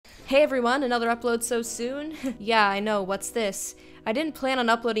Hey everyone, another upload so soon? Yeah, I know, what's this? I didn't plan on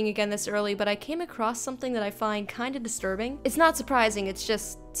uploading again this early, but I came across something that I find kinda disturbing. It's not surprising, it's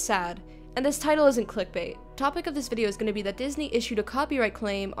just sad. And this title isn't clickbait. Topic of this video is going to be that Disney issued a copyright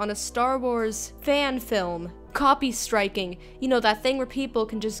claim on a Star Wars fan film. Copy striking. You know, that thing where people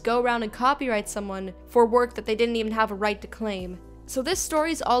can just go around and copyright someone for work that they didn't even have a right to claim. So this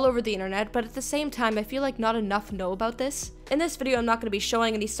story's all over the internet, but at the same time, I feel like not enough know about this. In this video, I'm not going to be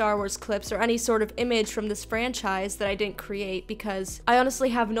showing any Star Wars clips or any sort of image from this franchise that I didn't create because I honestly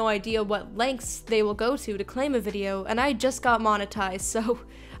have no idea what lengths they will go to claim a video, and I just got monetized, so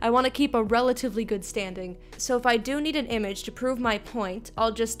I want to keep a relatively good standing. So if I do need an image to prove my point,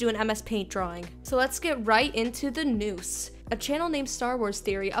 I'll just do an MS Paint drawing. So let's get right into the news. A channel named Star Wars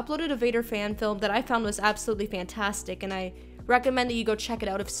Theory uploaded a Vader fan film that I found was absolutely fantastic, and I recommend that you go check it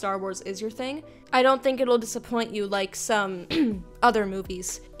out if Star Wars is your thing. I don't think it'll disappoint you like some other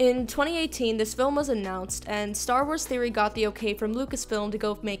movies. In 2018, this film was announced, and Star Wars Theory got the okay from Lucasfilm to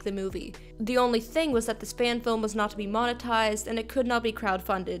go make the movie. The only thing was that this fan film was not to be monetized, and it could not be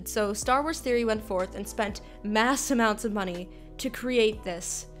crowdfunded, so Star Wars Theory went forth and spent mass amounts of money to create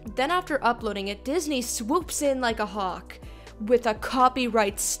this. Then after uploading it, Disney swoops in like a hawk with a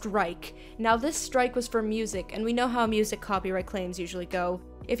copyright strike. Now this strike was for music, and we know how music copyright claims usually go.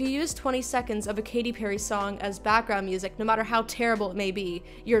 If you use 20 seconds of a Katy Perry song as background music, no matter how terrible it may be,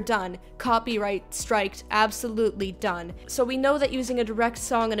 you're done. Copyright striked, absolutely done. So we know that using a direct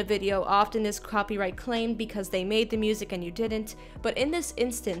song in a video often is copyright claimed because they made the music and you didn't, but in this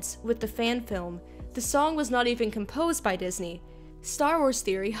instance, with the fan film, the song was not even composed by Disney. Star Wars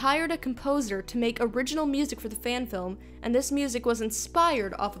Theory hired a composer to make original music for the fan film, and this music was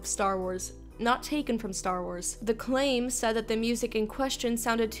inspired off of Star Wars, not taken from Star Wars. The claim said that the music in question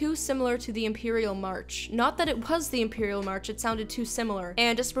sounded too similar to the Imperial March. Not that it was the Imperial March, it sounded too similar.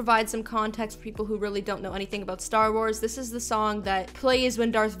 And just to provide some context for people who really don't know anything about Star Wars, this is the song that plays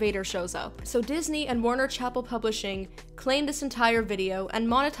when Darth Vader shows up. So Disney and Warner Chappell Publishing claimed this entire video and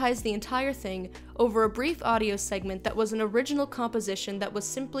monetized the entire thing over a brief audio segment that was an original composition that was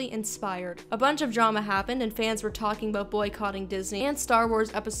simply inspired. A bunch of drama happened and fans were talking about boycotting Disney and Star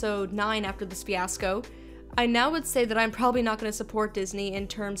Wars Episode 9 after this fiasco. I now would say that I'm probably not going to support Disney in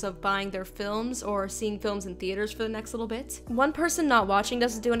terms of buying their films or seeing films in theaters for the next little bit. One person not watching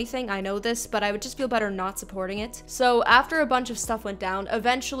doesn't do anything, I know this, but I would just feel better not supporting it. So after a bunch of stuff went down,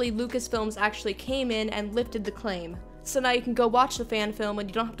 eventually Lucasfilms actually came in and lifted the claim. So now you can go watch the fan film and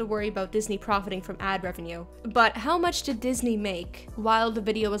you don't have to worry about Disney profiting from ad revenue. But how much did Disney make while the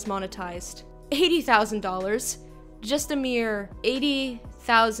video was monetized? $80,000. Just a mere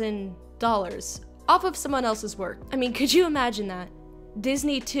 $80,000 off of someone else's work. I mean, could you imagine that?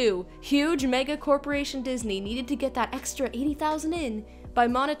 Disney too, huge mega corporation Disney, needed to get that extra $80,000 in by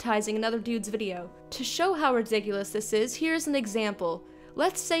monetizing another dude's video. To show how ridiculous this is, here's an example.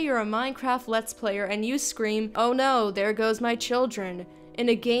 Let's say you're a Minecraft Let's Player and you scream, "Oh no, there goes my children," in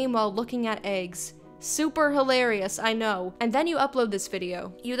a game while looking at eggs. Super hilarious, I know. And then you upload this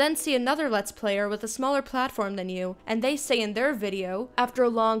video. You then see another Let's Player with a smaller platform than you, and they say in their video, "After a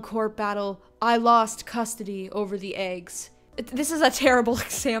long court battle, I lost custody over the eggs." This is a terrible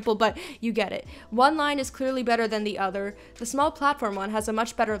example, but you get it. One line is clearly better than the other. The small platform one has a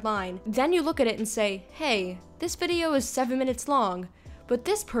much better line. Then you look at it and say, hey, this video is 7 minutes long. But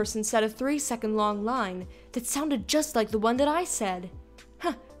this person said a 3-second long line that sounded just like the one that I said.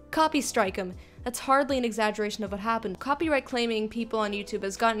 Huh, copy strike 'em. That's hardly an exaggeration of what happened. Copyright claiming people on YouTube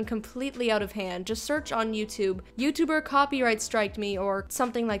has gotten completely out of hand. Just search on YouTube, YouTuber copyright striked me, or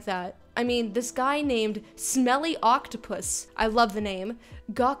something like that. I mean, this guy named Smelly Octopus, I love the name,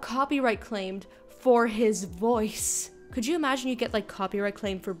 got copyright claimed for his voice. Could you imagine you get like copyright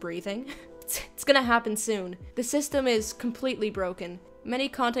claimed for breathing? It's gonna happen soon. The system is completely broken. Many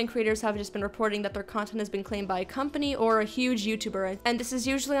content creators have just been reporting that their content has been claimed by a company or a huge YouTuber, and this is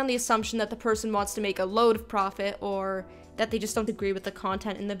usually on the assumption that the person wants to make a load of profit or that they just don't agree with the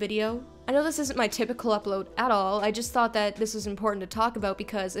content in the video. I know this isn't my typical upload at all, I just thought that this was important to talk about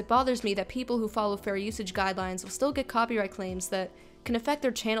because it bothers me that people who follow fair usage guidelines will still get copyright claims that can affect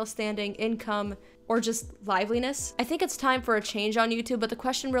their channel standing, income, or just liveliness. I think it's time for a change on YouTube, but the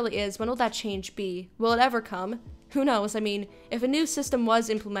question really is, when will that change be? Will it ever come? Who knows? I mean, if a new system was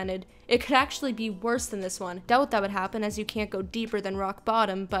implemented, it could actually be worse than this one. Doubt that would happen as you can't go deeper than rock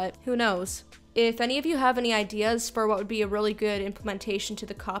bottom, but who knows? If any of you have any ideas for what would be a really good implementation to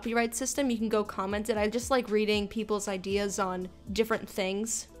the copyright system, you can go comment it. I just like reading people's ideas on different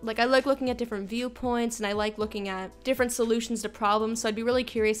things. Like, I like looking at different viewpoints, and I like looking at different solutions to problems, so I'd be really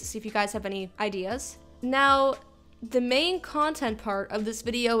curious to see if you guys have any ideas. Now, the main content part of this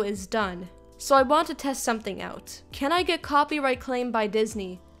video is done. So I want to test something out. Can I get copyright claim by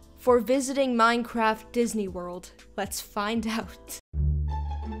Disney for visiting Minecraft Disney World? Let's find out.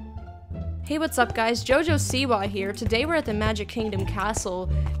 Hey, what's up guys? Jojo Siwa here. Today we're at the Magic Kingdom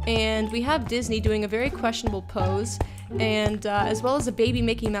Castle, and we have Disney doing a very questionable pose, and as well as a baby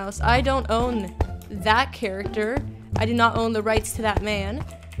Mickey Mouse. I don't own that character. I do not own the rights to that man.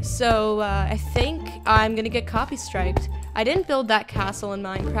 So I think I'm gonna get copy striked. I didn't build that castle in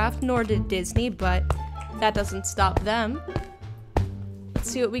Minecraft, nor did Disney, but that doesn't stop them. Let's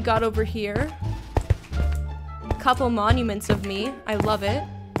see what we got over here. A couple monuments of me. I love it.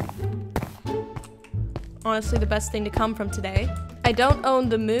 Honestly, the best thing to come from today. I don't own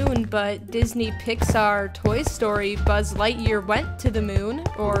the moon, but Disney Pixar Toy Story Buzz Lightyear went to the moon,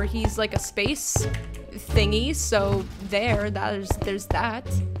 or he's like a space thingy, so there's that.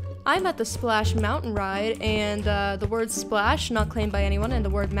 I'm at the Splash Mountain ride, and the word splash not claimed by anyone, and the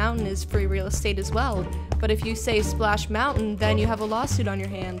word mountain is free real estate as well. But if you say Splash Mountain, then you have a lawsuit on your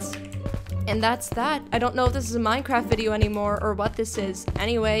hands. And that's that. I don't know if this is a Minecraft video anymore or what this is.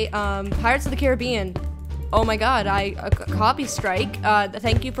 Anyway, Pirates of the Caribbean. Oh my god, a copy strike.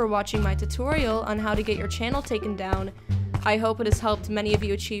 Thank you for watching my tutorial on how to get your channel taken down. I hope it has helped many of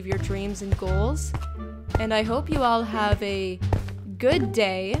you achieve your dreams and goals. And I hope you all have a good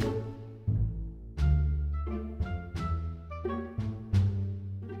day.